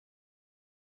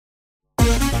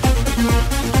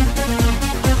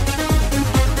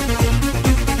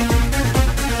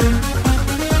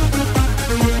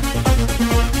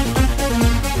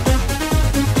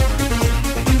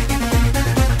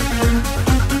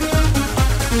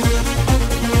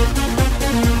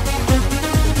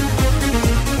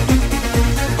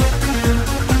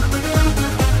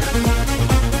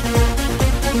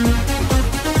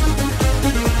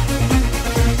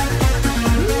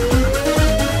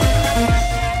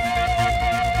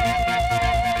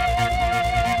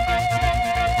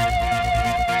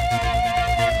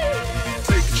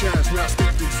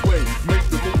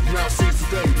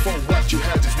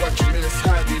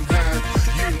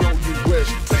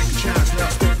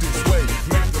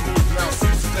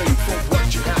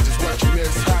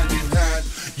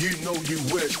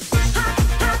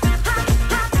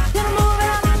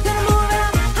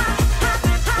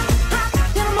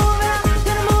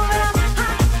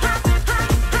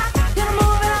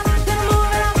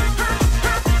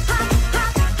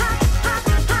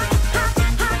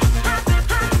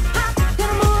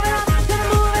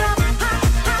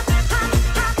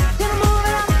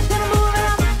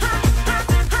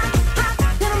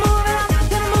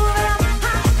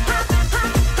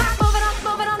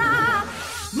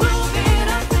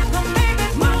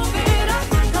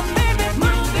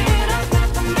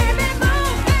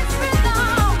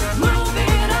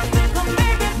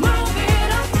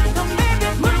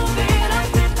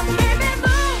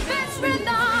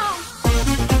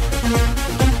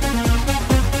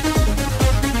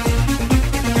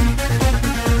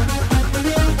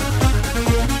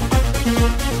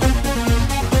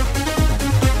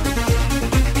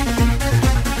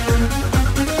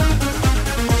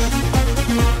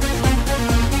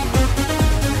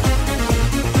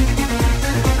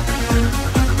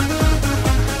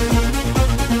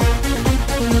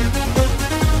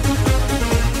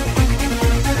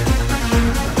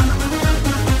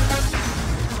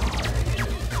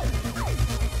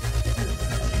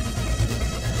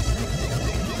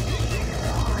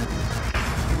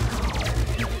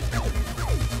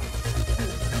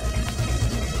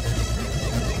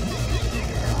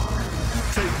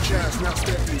Now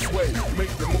step this way, make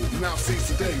the move now, seize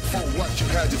the day. For what you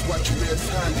had is what you miss,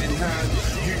 hand in hand.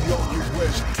 You know you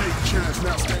wish, take a chance,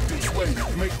 now step this way.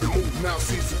 Make the move now,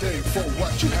 seize the day. For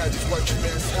what you had is what you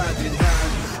miss, hand in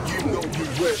hand. You know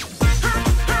you wish.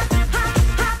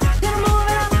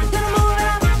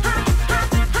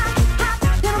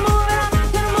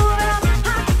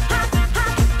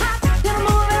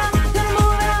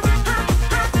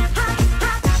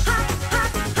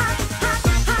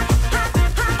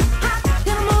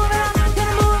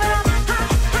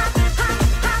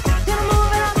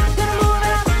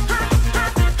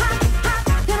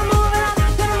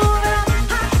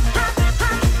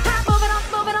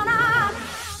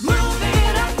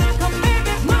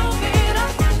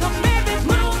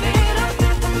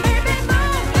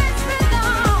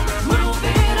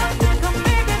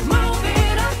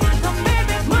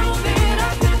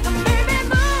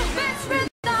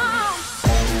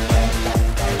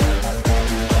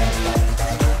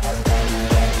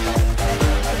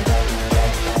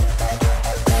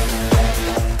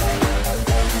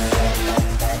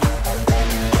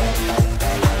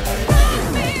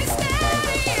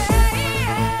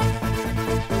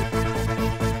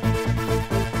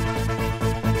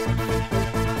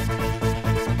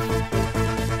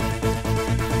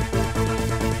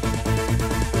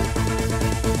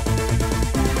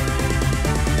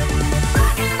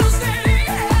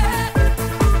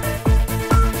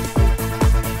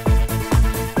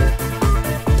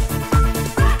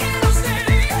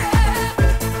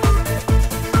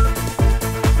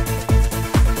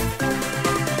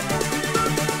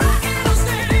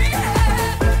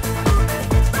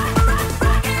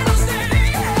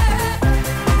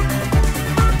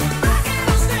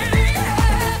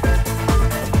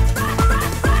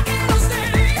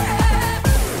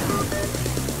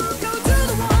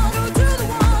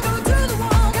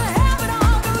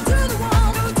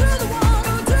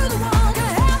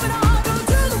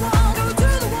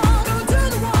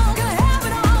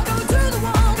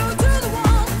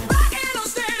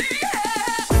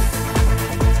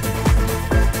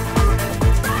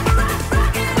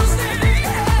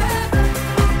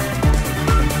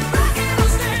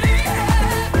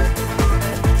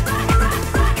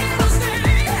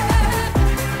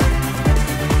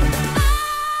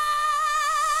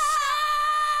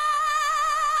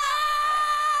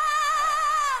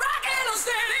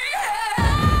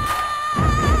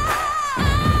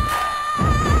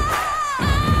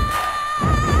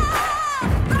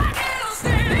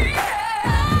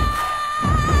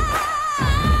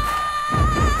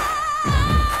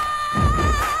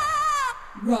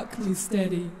 me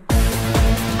steady.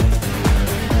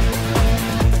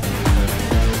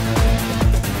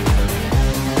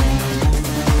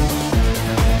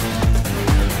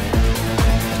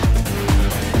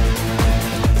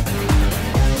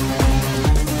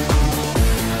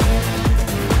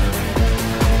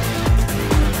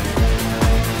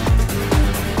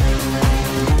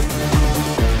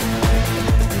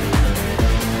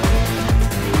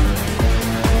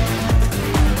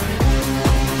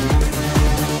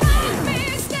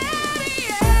 Me steady,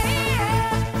 yeah.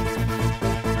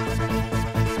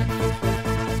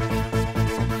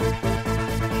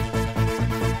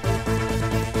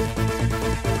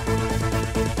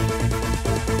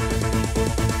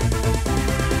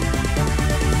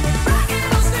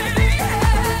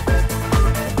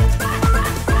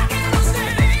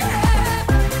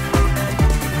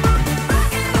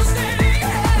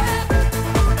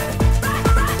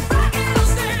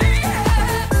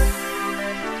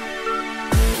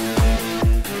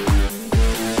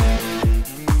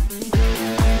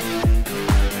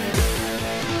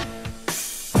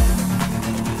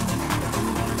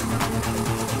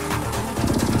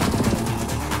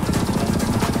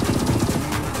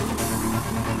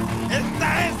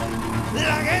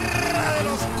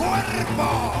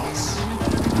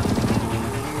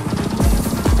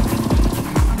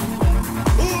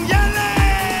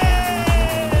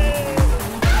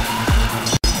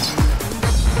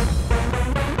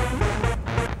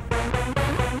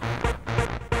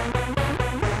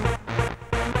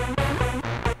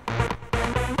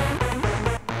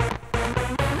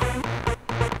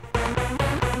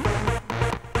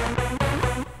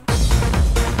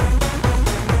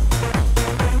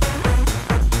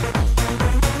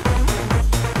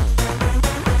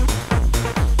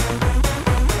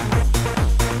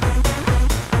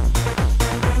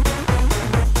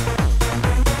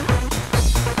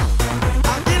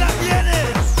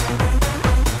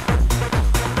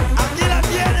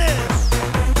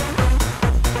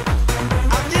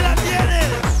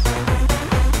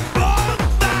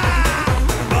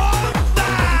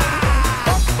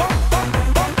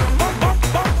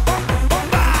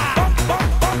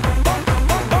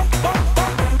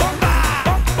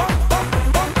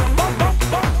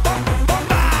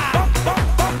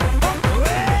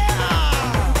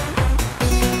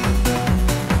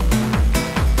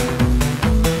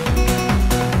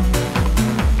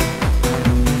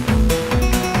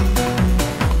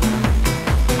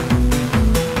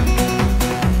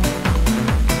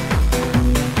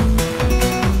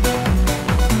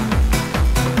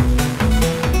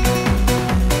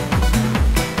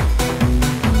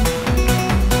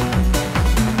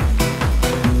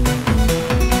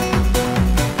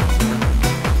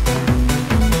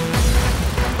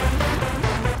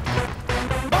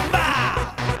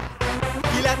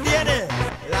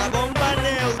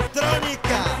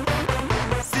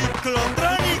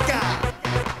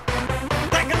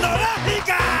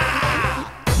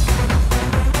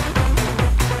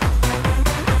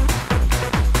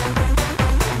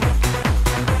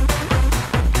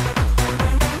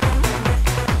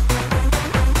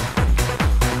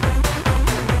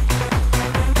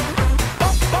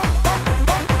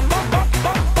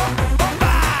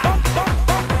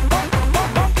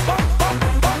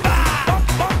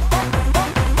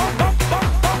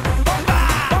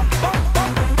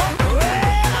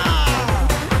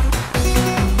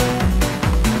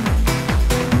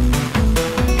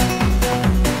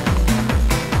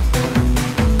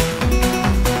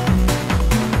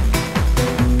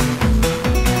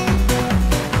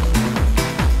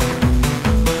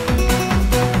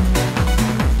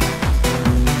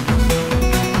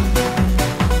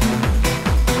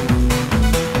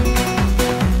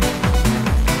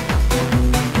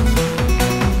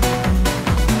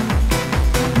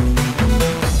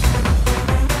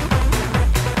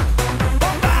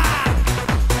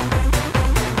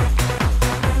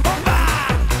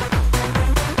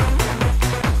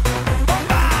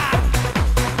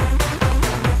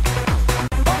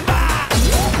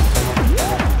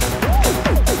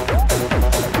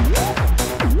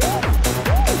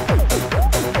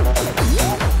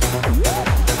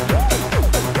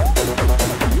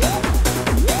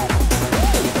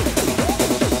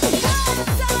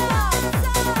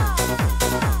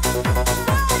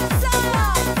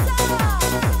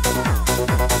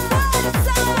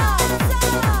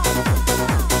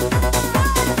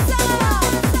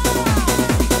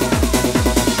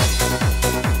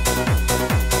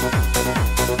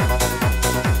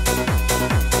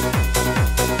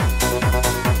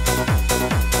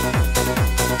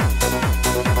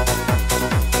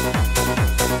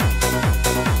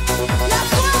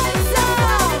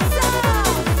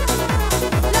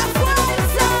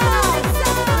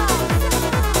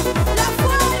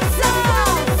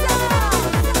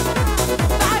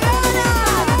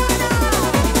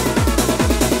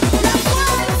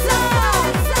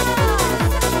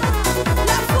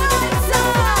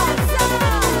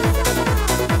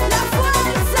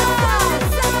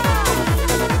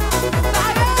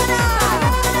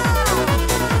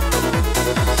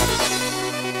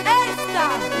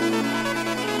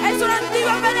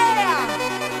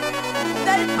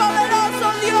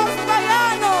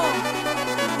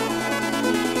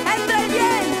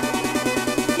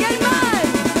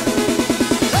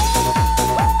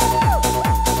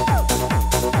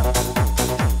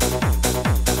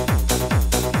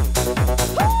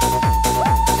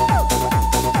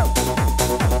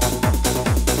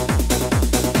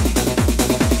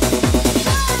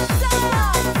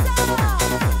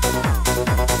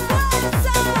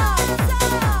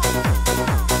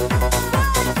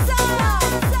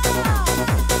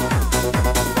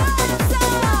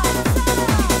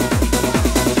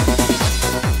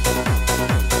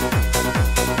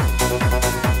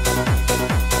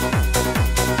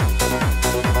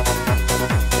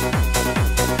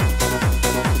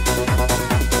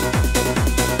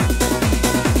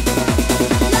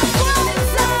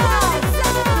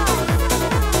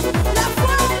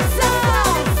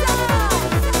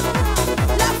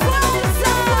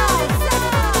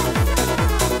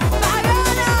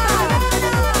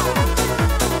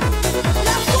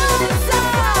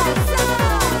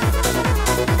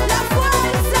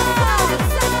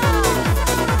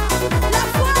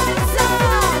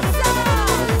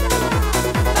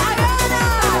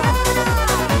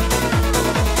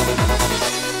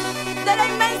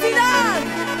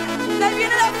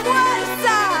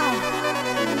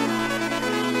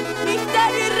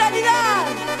 neutralidad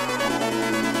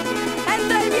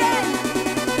entre el bien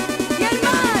y el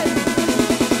mal.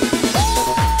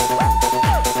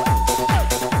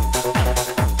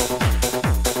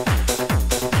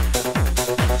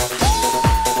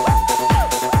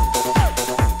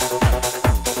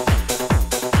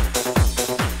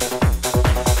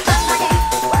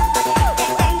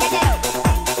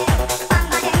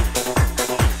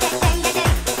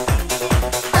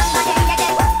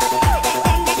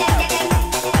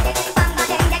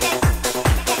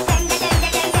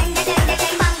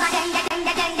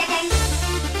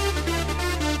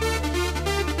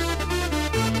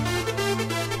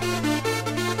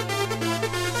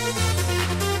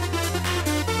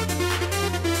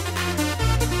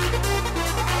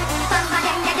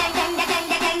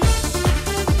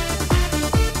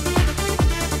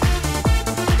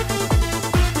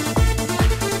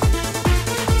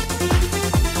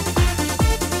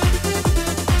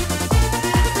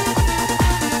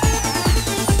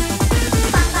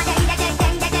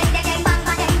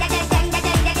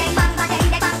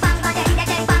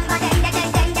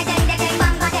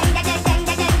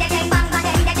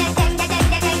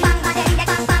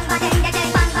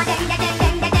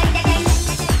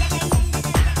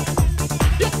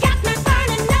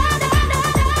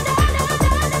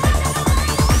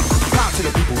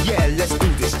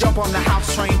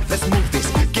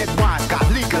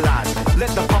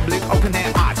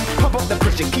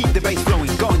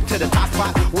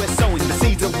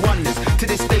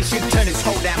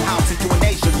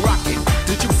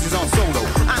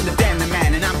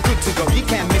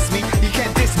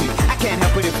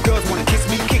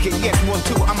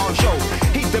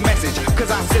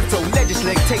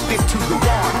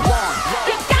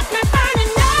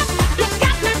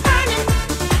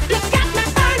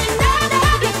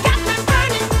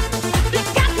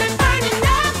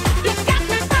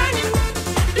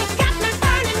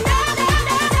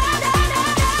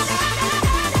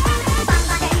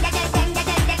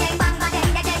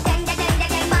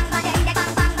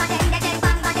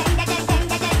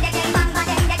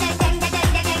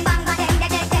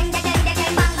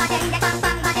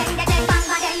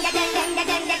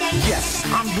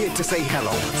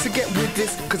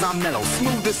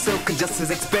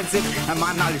 And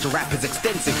my knowledge of rap is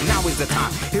extensive. Now is the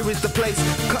time, here is the place.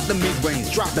 Cut the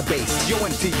mid-range, drop the bass. Yo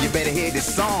MT, you better hear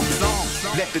this song.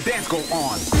 Let the dance go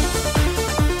on.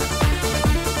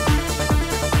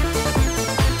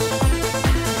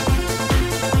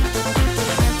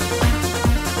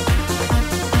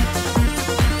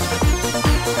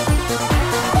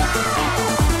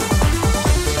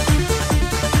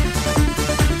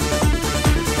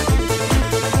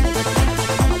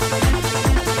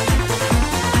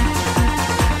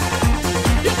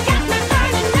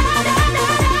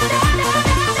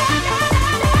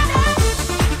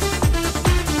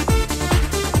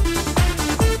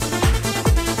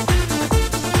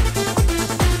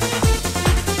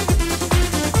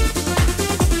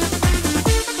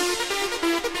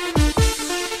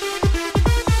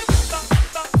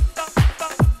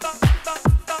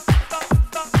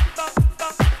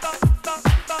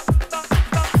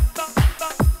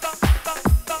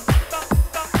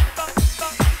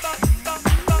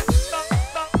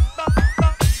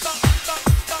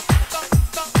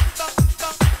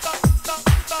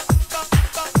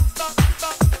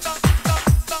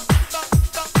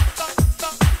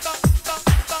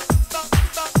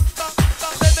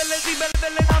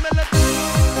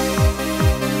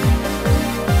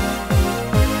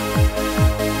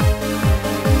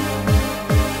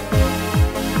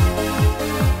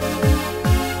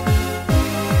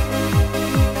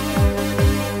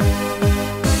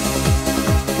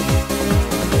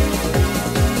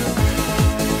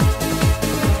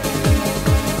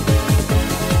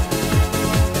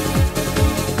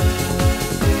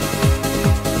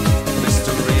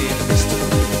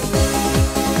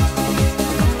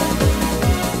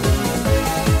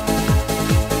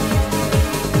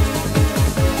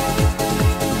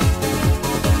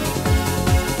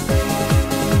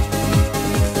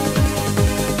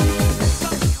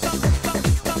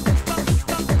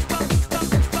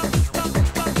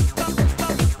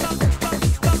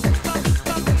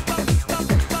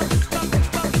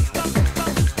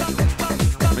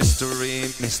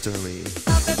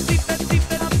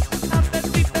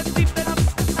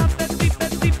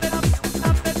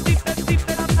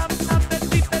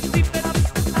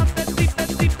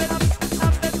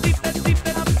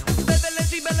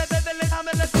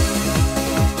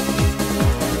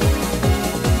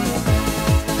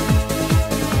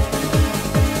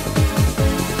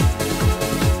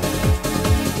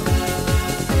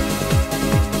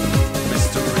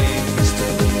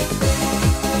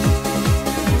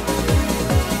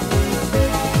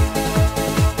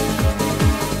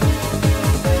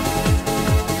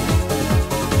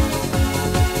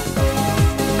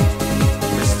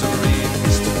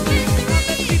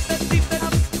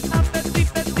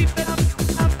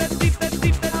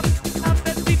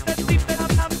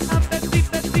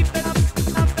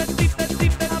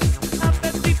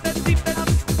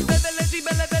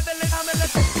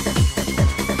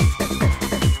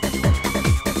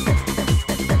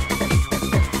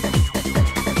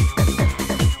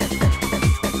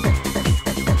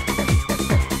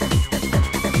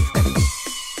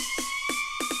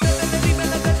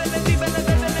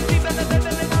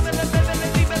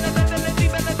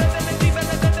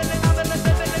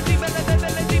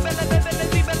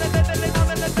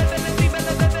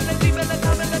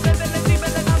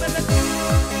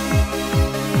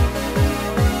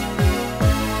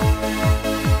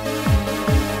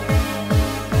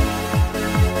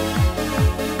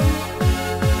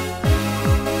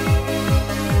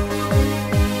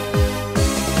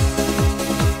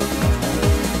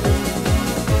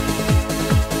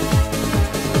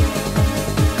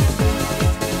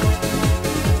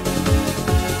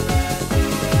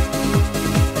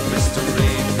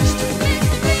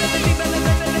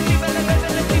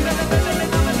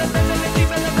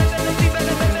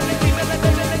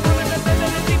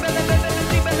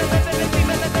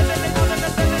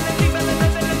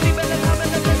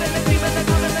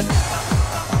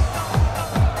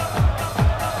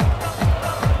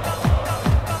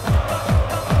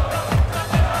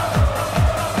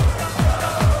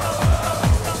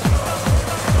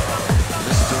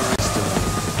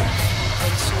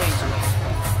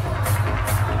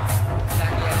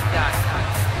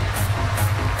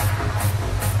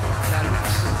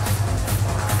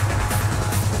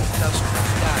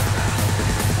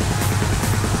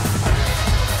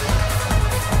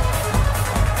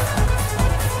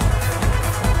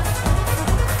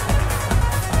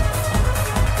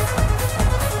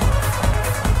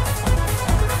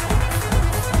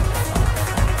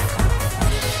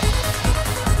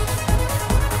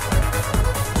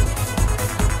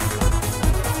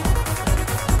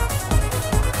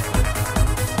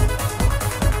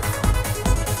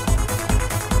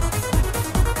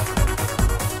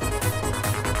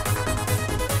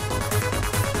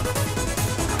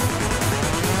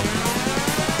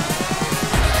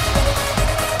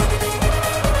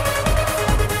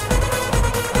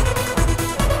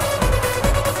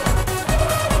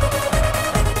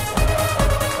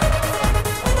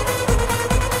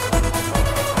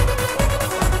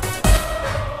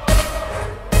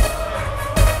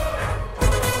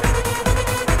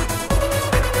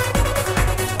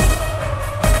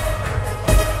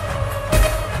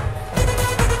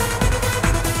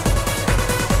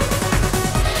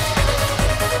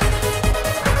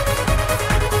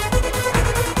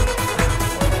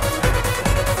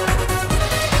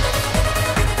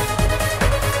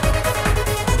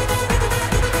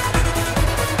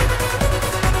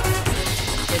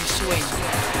 sueño,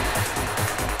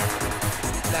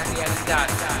 la realidad,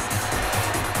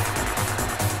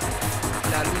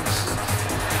 la luz,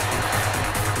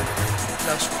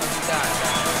 la oscuridad.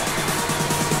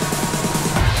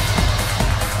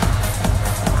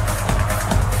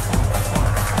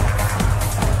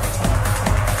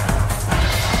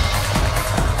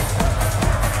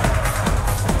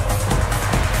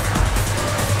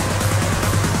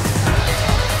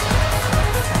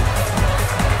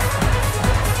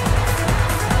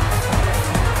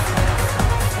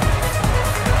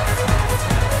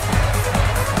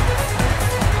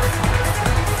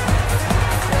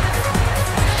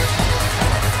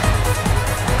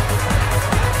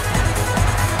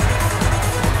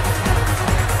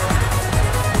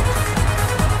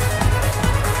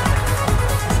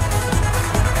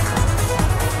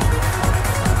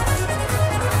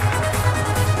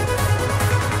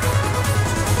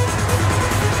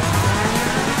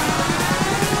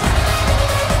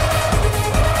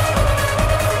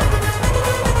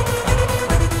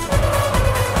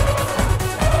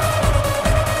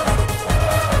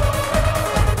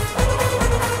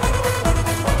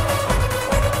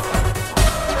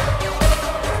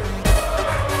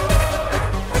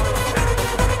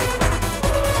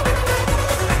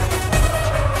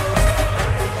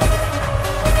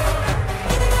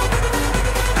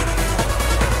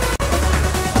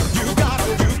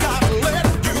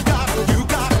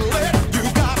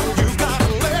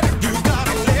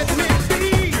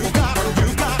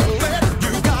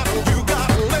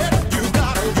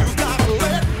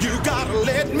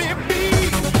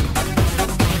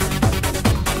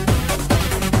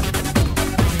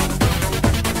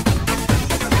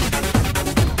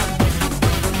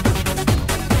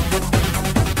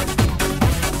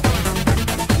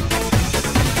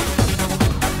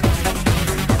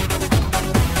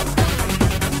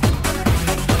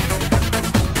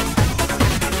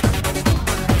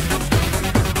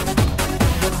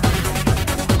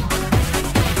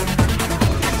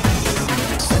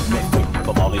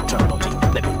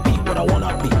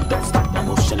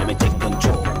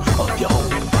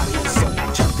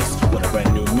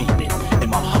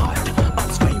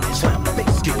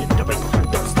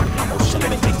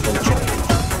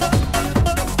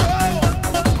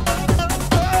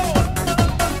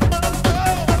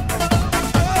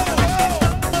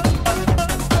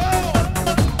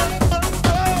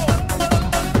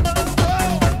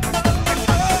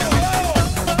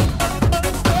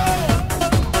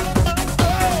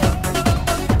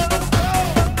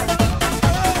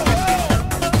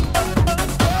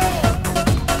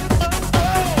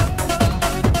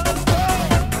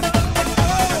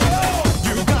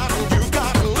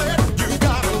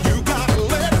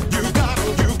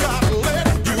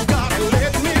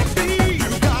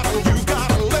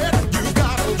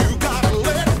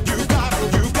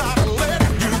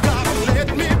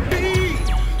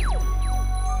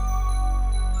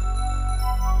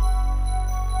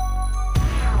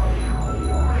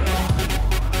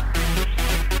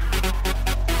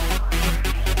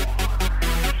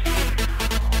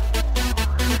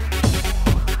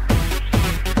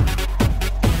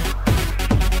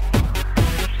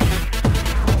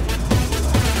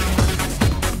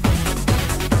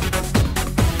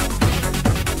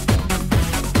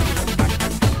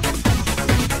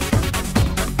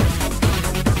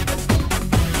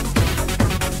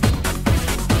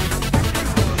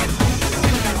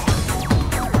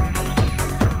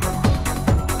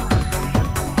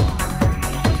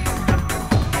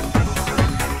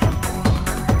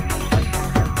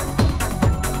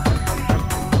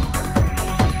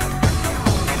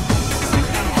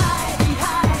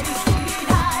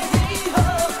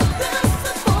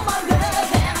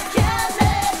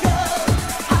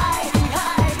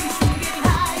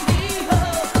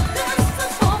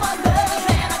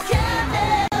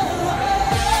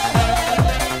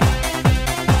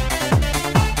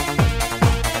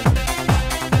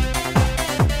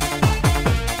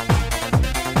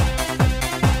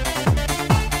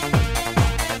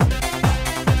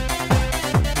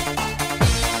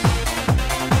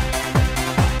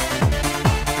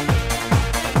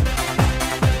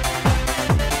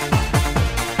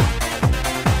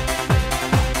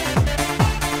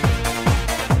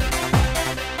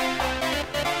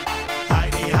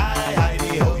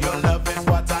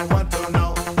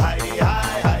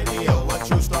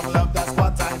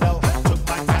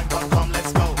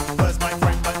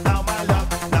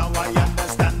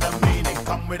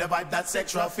 That's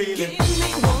extra feeling. Give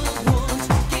me one want,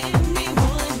 give me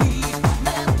one need.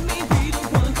 Let me be the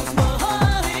one 'cause my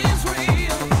heart is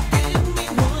real. Give me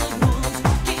one want,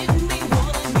 give me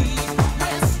one need.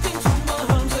 Rest into my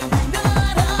arms every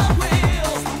night I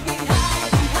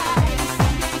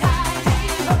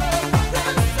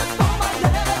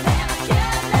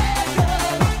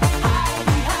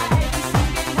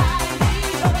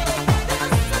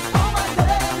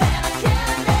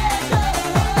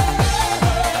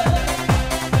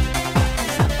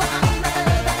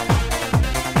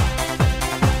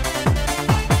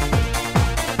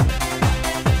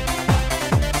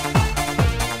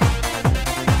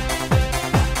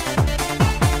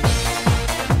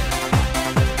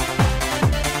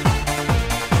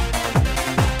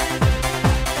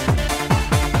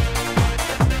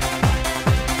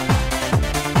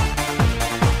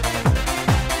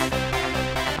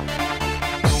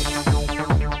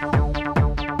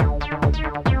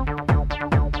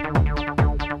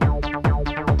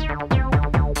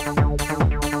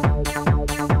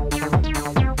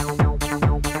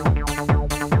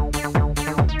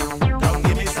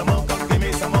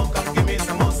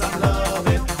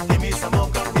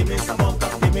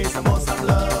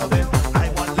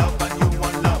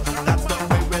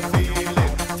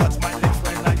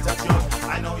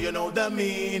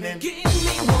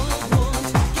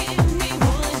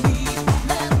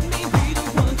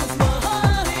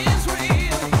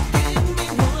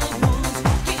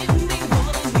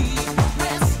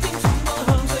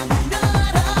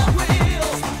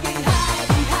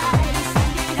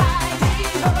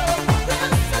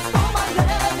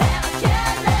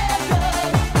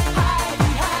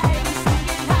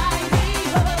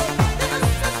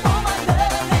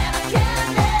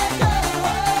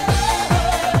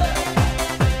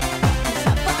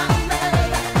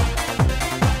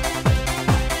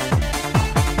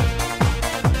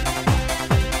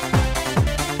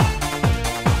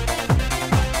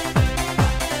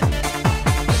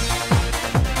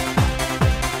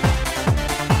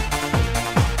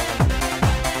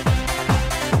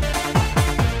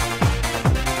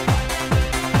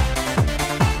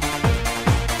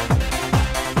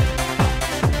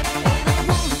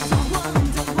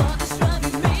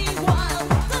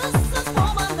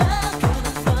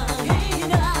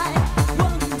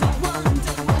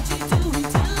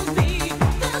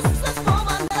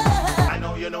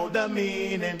the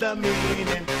meaning, the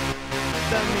meaning,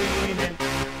 the meaning,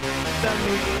 the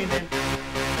meaning,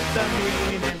 the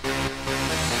meaning,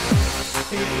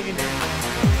 meaning,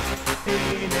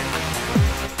 meaning,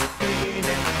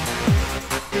 meaning,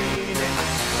 meaning.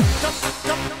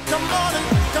 Come on and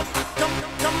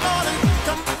come on and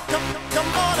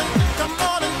come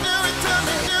on and do it to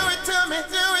me, do it to me,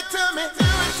 do it to me, do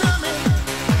it to me.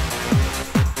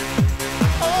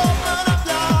 Open up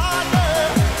your heart,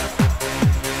 baby.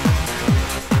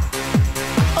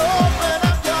 Open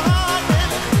up your heart,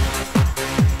 baby.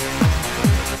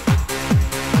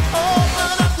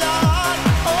 Open up your heart,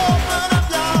 open up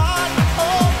your heart,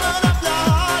 open up your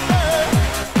heart, baby.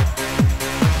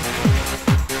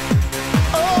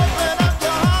 Open up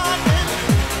your heart, baby.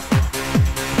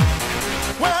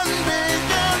 When they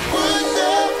can put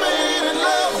their faith in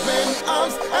love in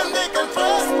arms and they can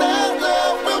trust that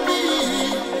love will be.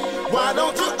 Why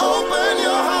don't you open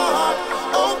your heart,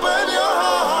 open your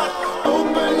heart,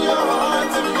 open your heart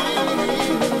to me?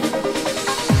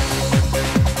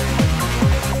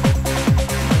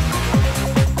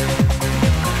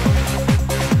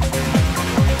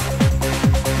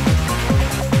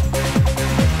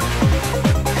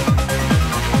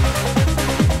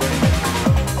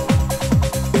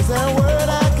 Is there a word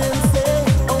I can say,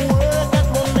 a word that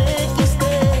will make you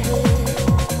stay?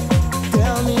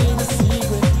 Tell me the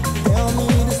secret, tell me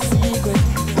the secret,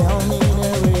 tell me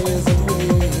there is a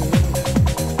way.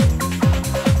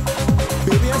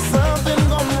 Baby, has something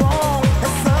gone wrong?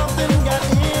 Has something got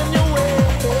in your way?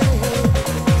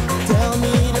 Tell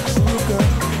me the truth, girl,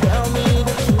 tell me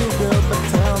the truth, girl, but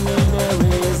tell me there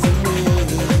is a way.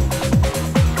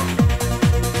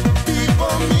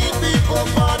 People meet people,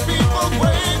 but people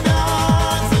wait their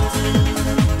hearts into.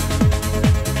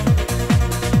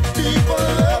 People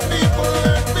love people,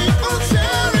 let people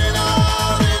share it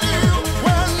all they do.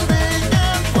 When they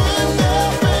can put their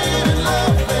faith in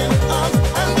love in us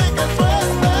and they can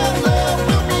trust that love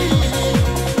will be.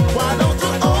 Why don't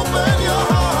you open your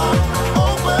heart,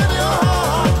 open your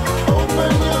heart,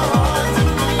 open your heart to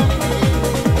me?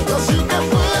 'Cause you can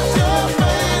put your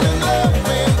faith in love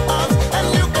in us and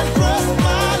you can trust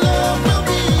my love will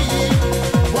be.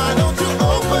 Why don't you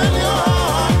open your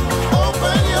heart,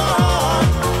 open your heart,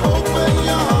 open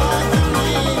your heart to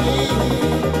me?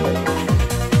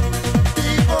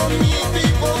 People meet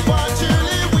people, but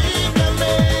surely we can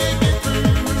make it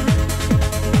through.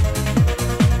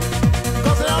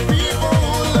 'Cause there are people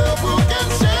who love, who can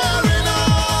share in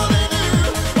all they do.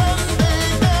 When they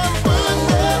can put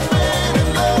their faith in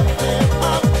love in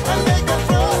us and they can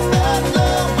trust that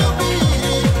love will be.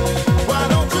 Why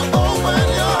don't you open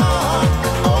your heart,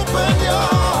 open your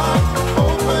heart,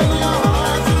 open your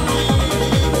heart to me?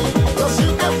 'Cause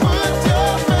you can put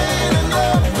your faith in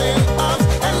love in us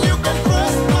and you can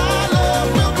trust my love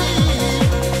will be.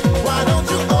 Why don't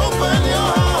you open your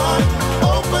heart,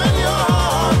 open your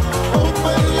heart,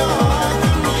 open your heart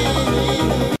to me?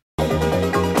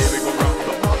 Here we go round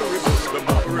the mulberry bush, the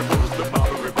mulberry bush, the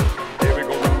mulberry bush. Here we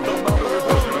go round the mulberry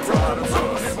bush and the bright and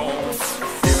sunny morn.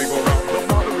 Here we go round the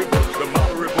mulberry bush, the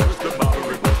mulberry bush, the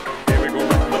mulberry bush. Here we go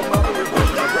round the mulberry bush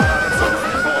and the bright and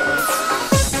sunny morn.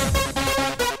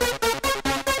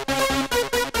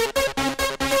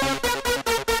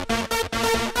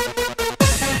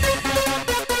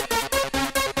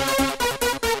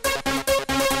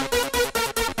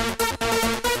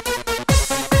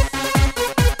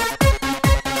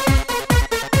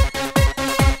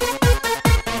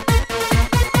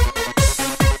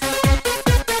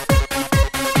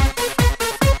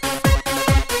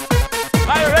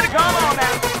 Are you ready? Come on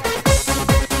now.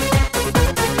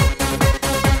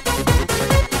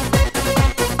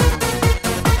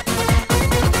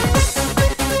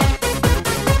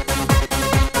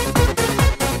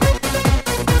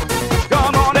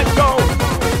 Come on, let's go.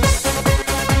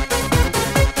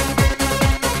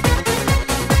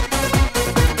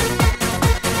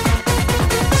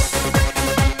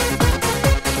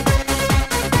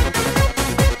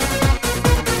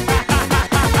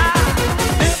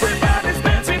 Everybody's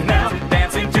dancing now,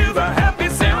 dancing to the happy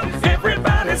sound.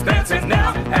 Everybody's dancing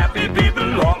now, happy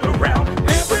people all around.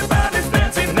 Everybody's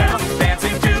dancing now,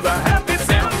 dancing to the happy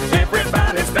sound.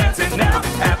 Everybody's dancing now,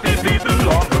 happy people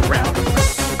all around.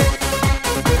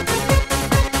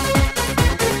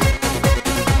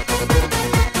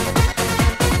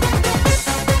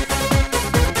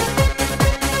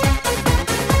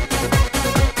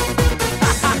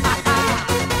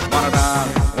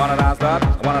 Wanna dance, but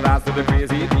I wanna dance to the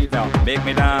crazy beat now. Make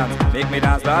me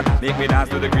dance, but make me dance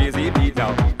to the crazy beat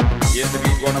now. Yes, the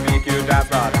beat gonna make you dance,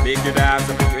 but make you dance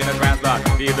and put you in a trance, but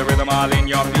feel the rhythm all in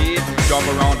your feet. Jump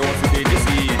around, don't forget your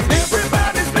seat.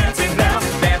 Everybody's dancing.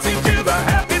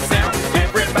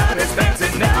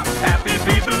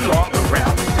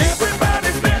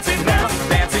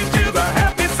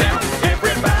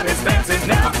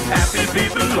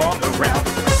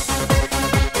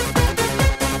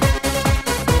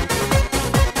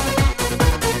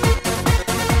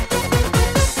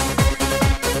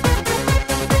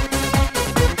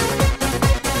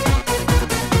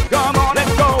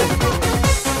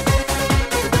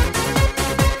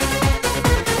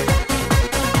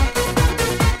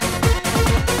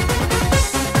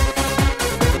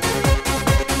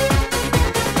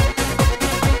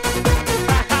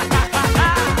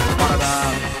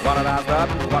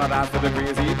 dance to the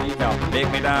crazy beat now.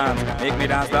 Make me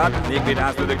dance, Lord. Make me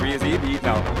dance to the crazy beat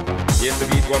now. Yes, the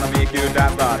beat gonna make you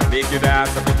dance, Lord. Make you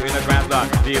dance, put you in a trance, Lord.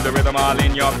 Feel the rhythm all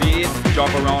in your feet.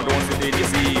 Jump around, don't sit in your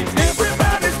seat.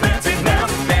 Everybody's dancing now,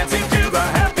 dancing to the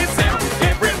happy sound.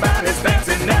 Everybody's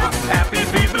dancing now, happy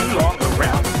people all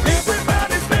around.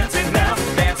 Everybody's dancing now,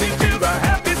 dancing to the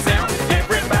happy sound.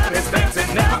 Everybody's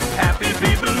dancing now, happy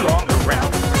people all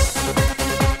around.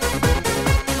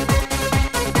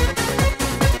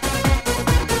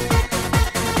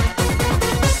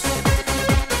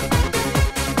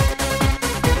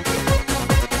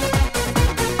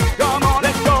 Come on,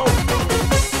 let's go.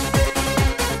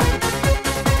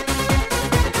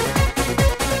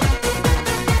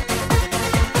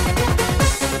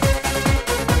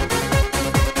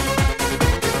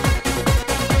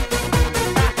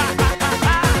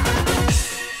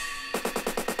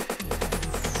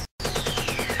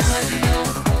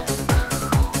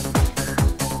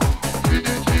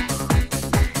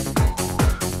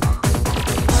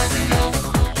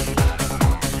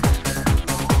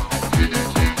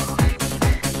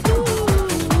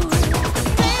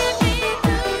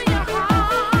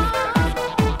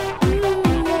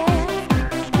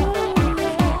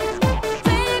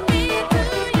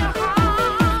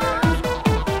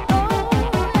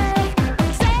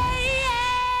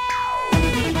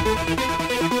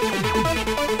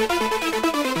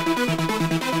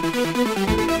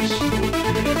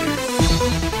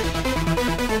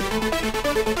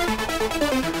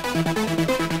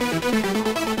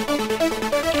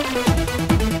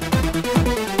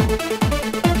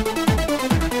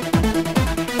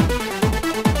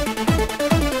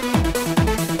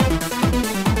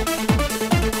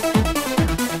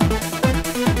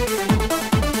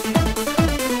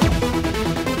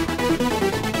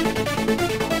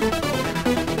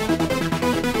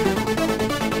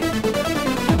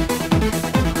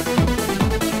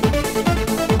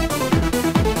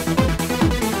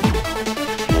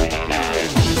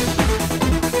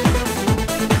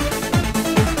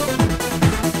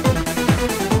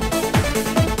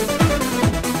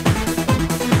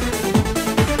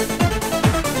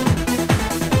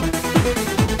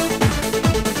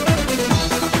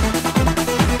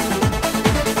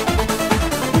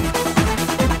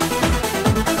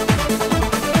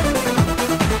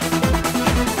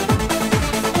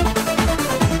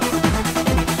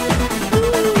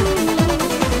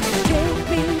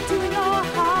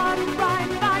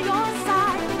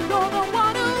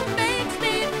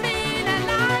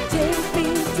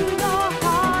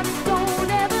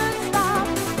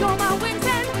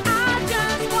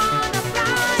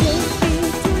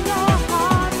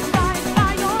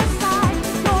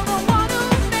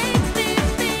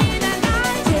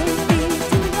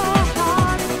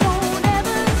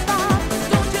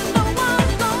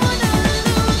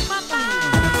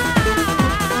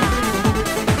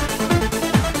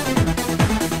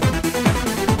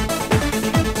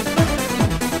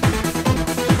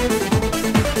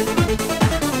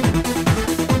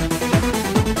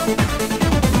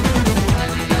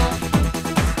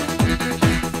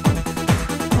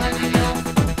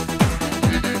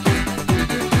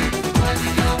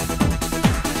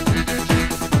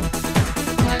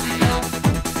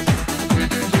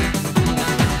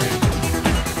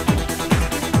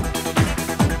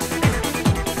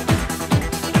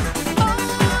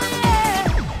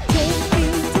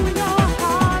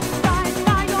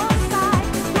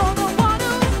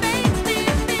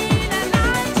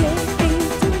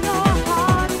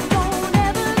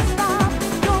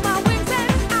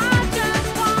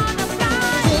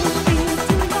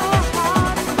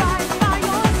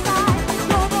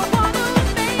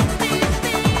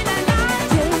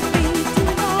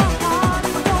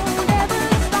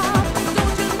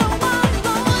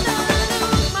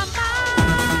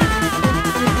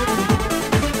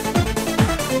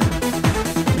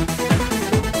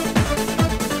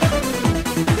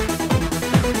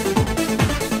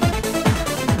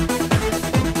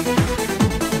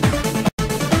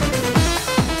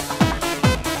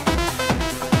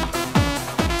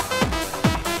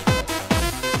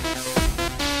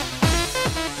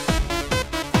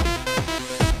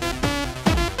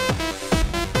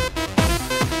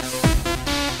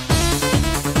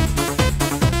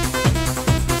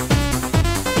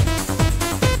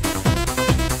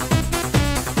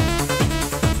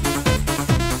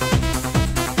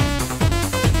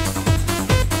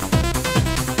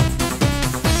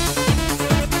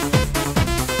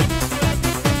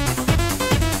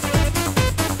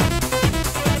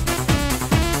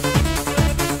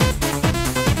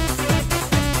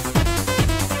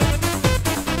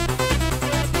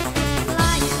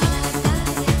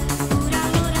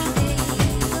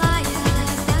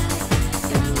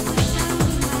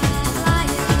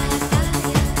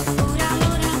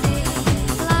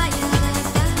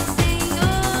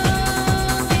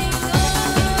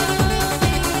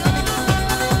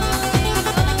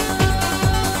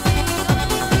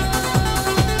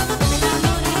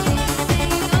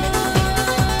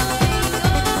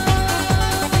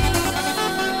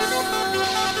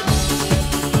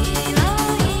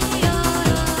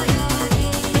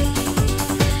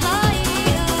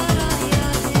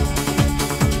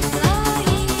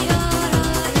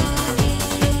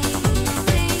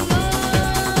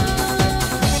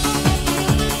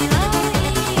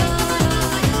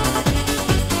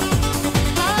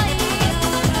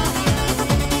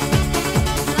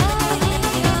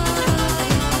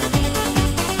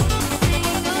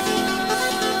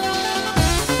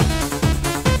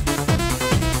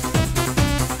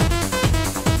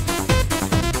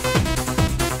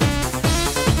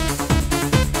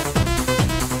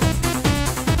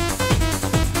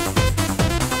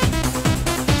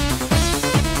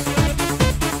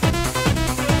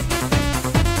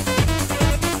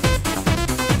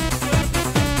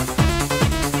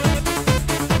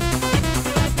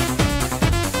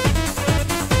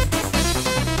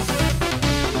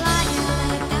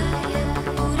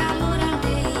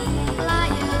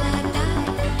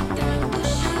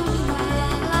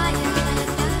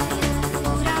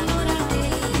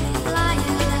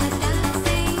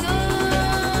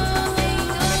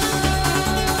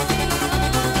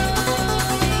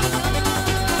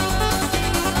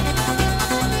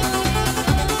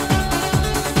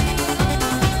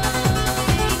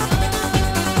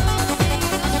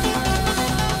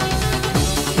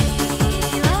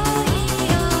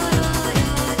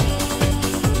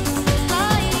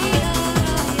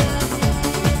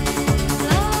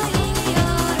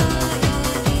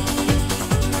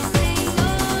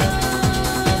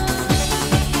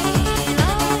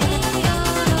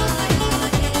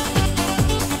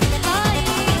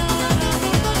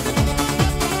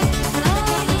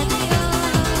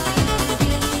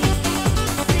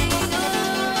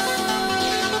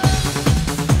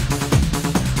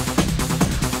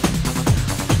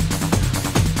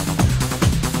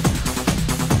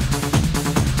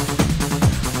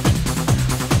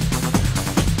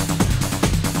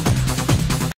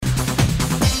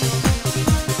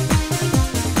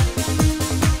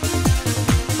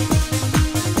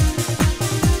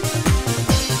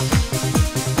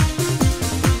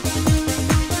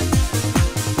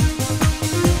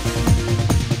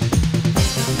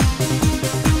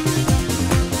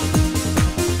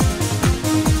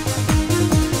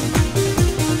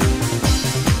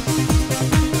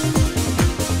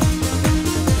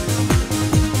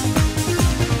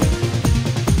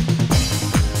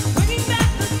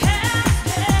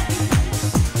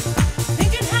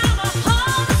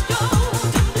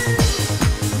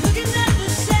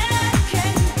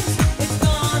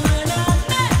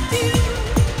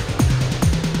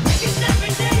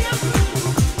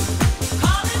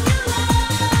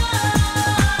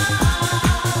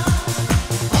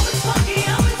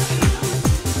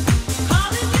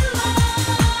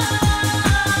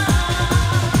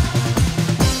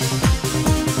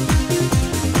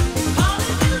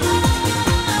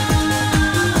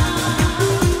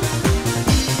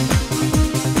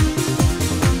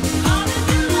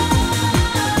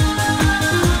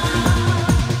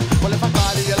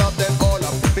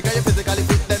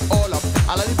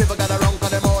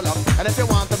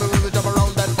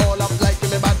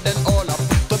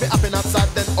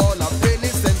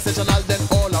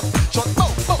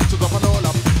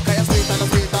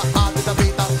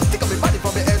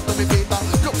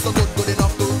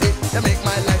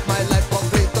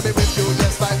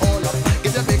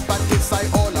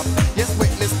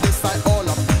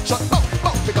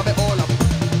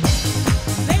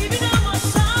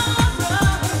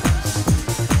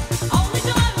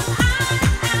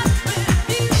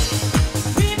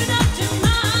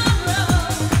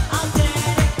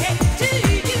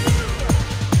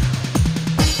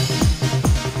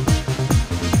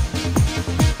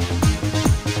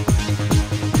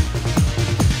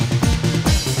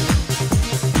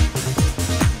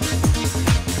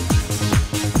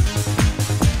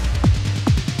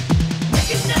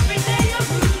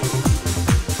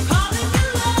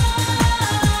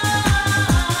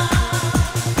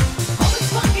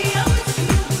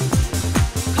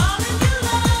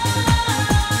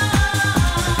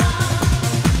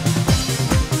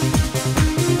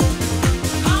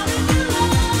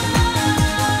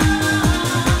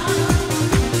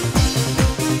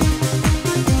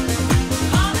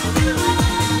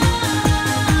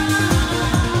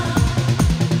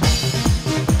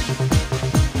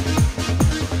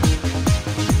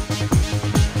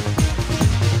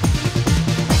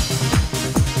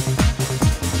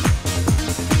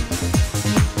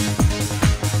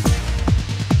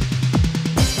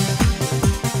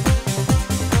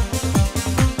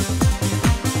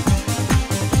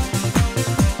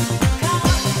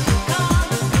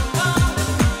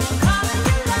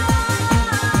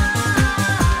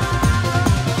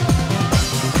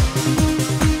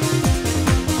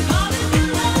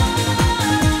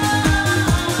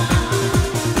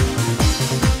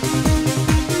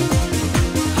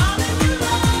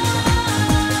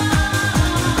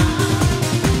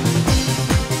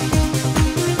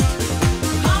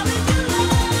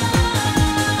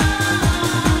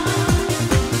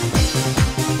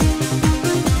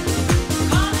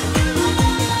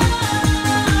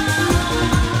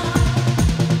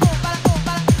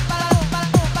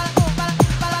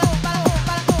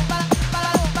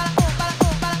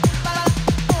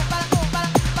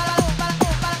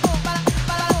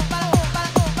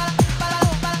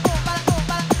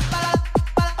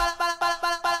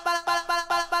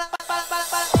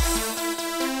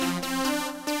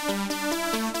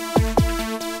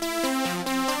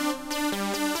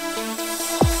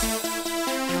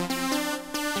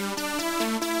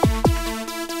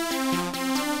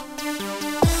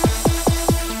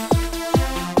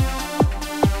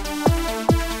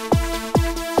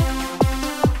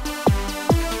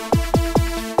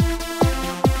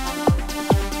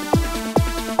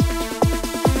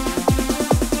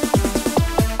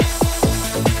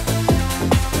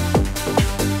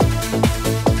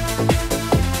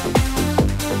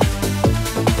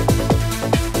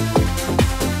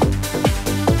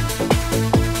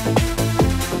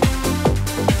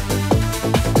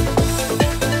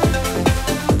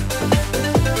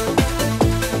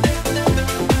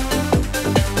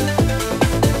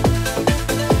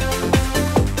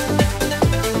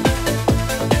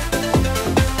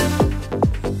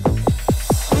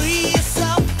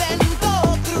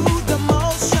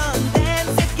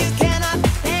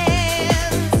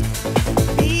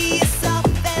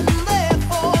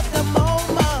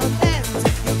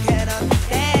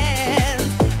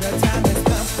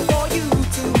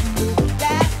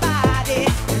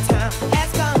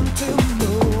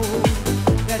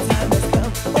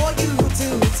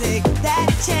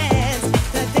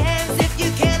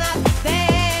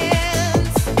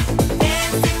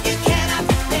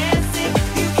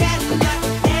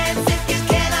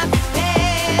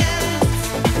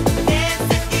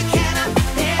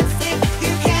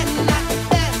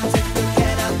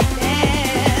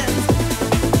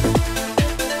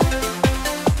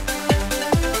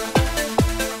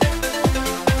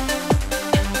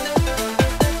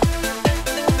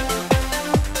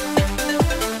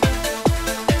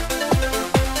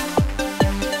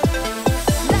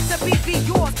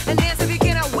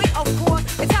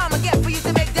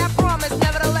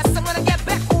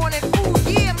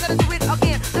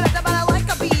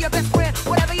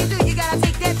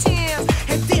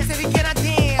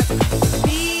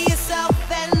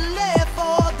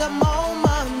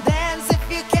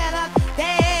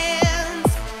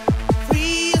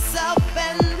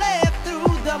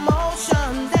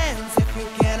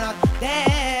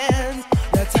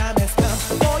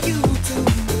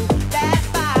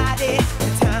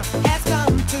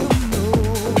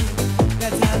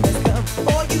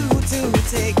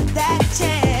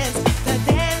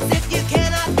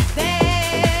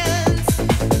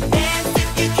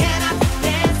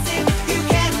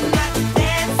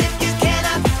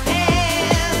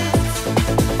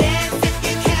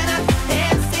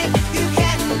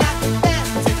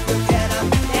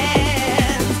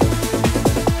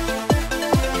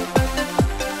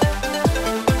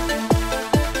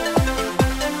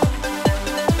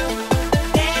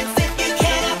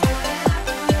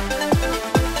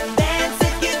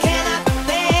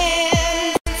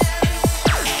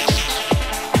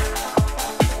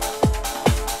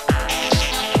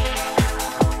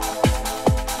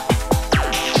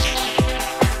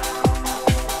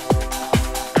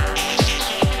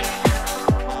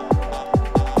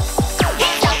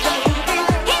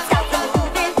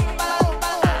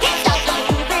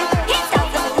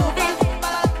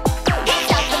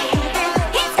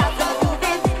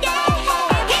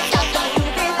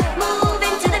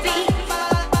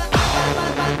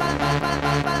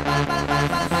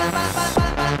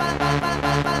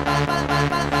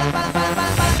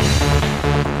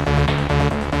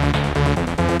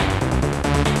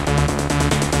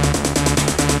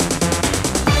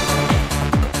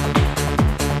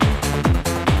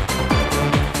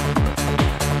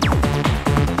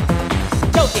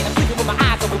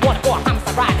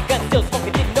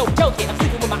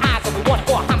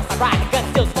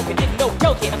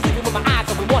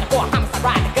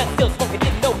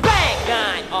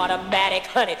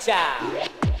 honey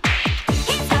child.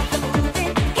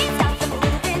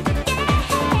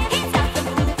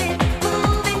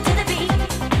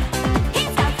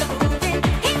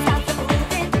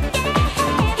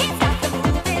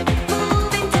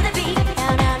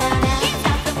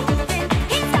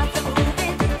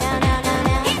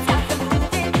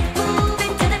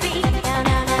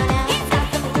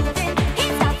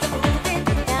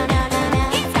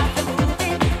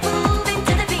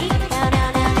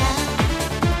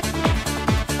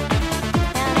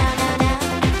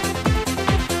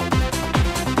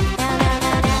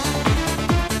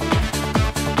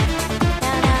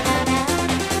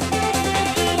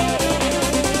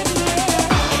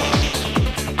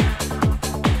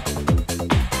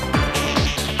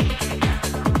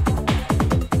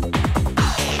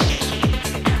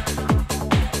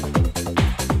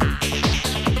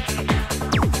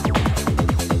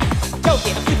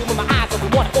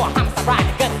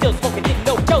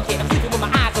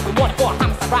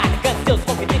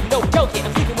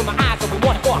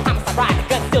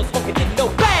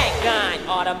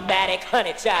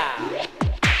 Honey child.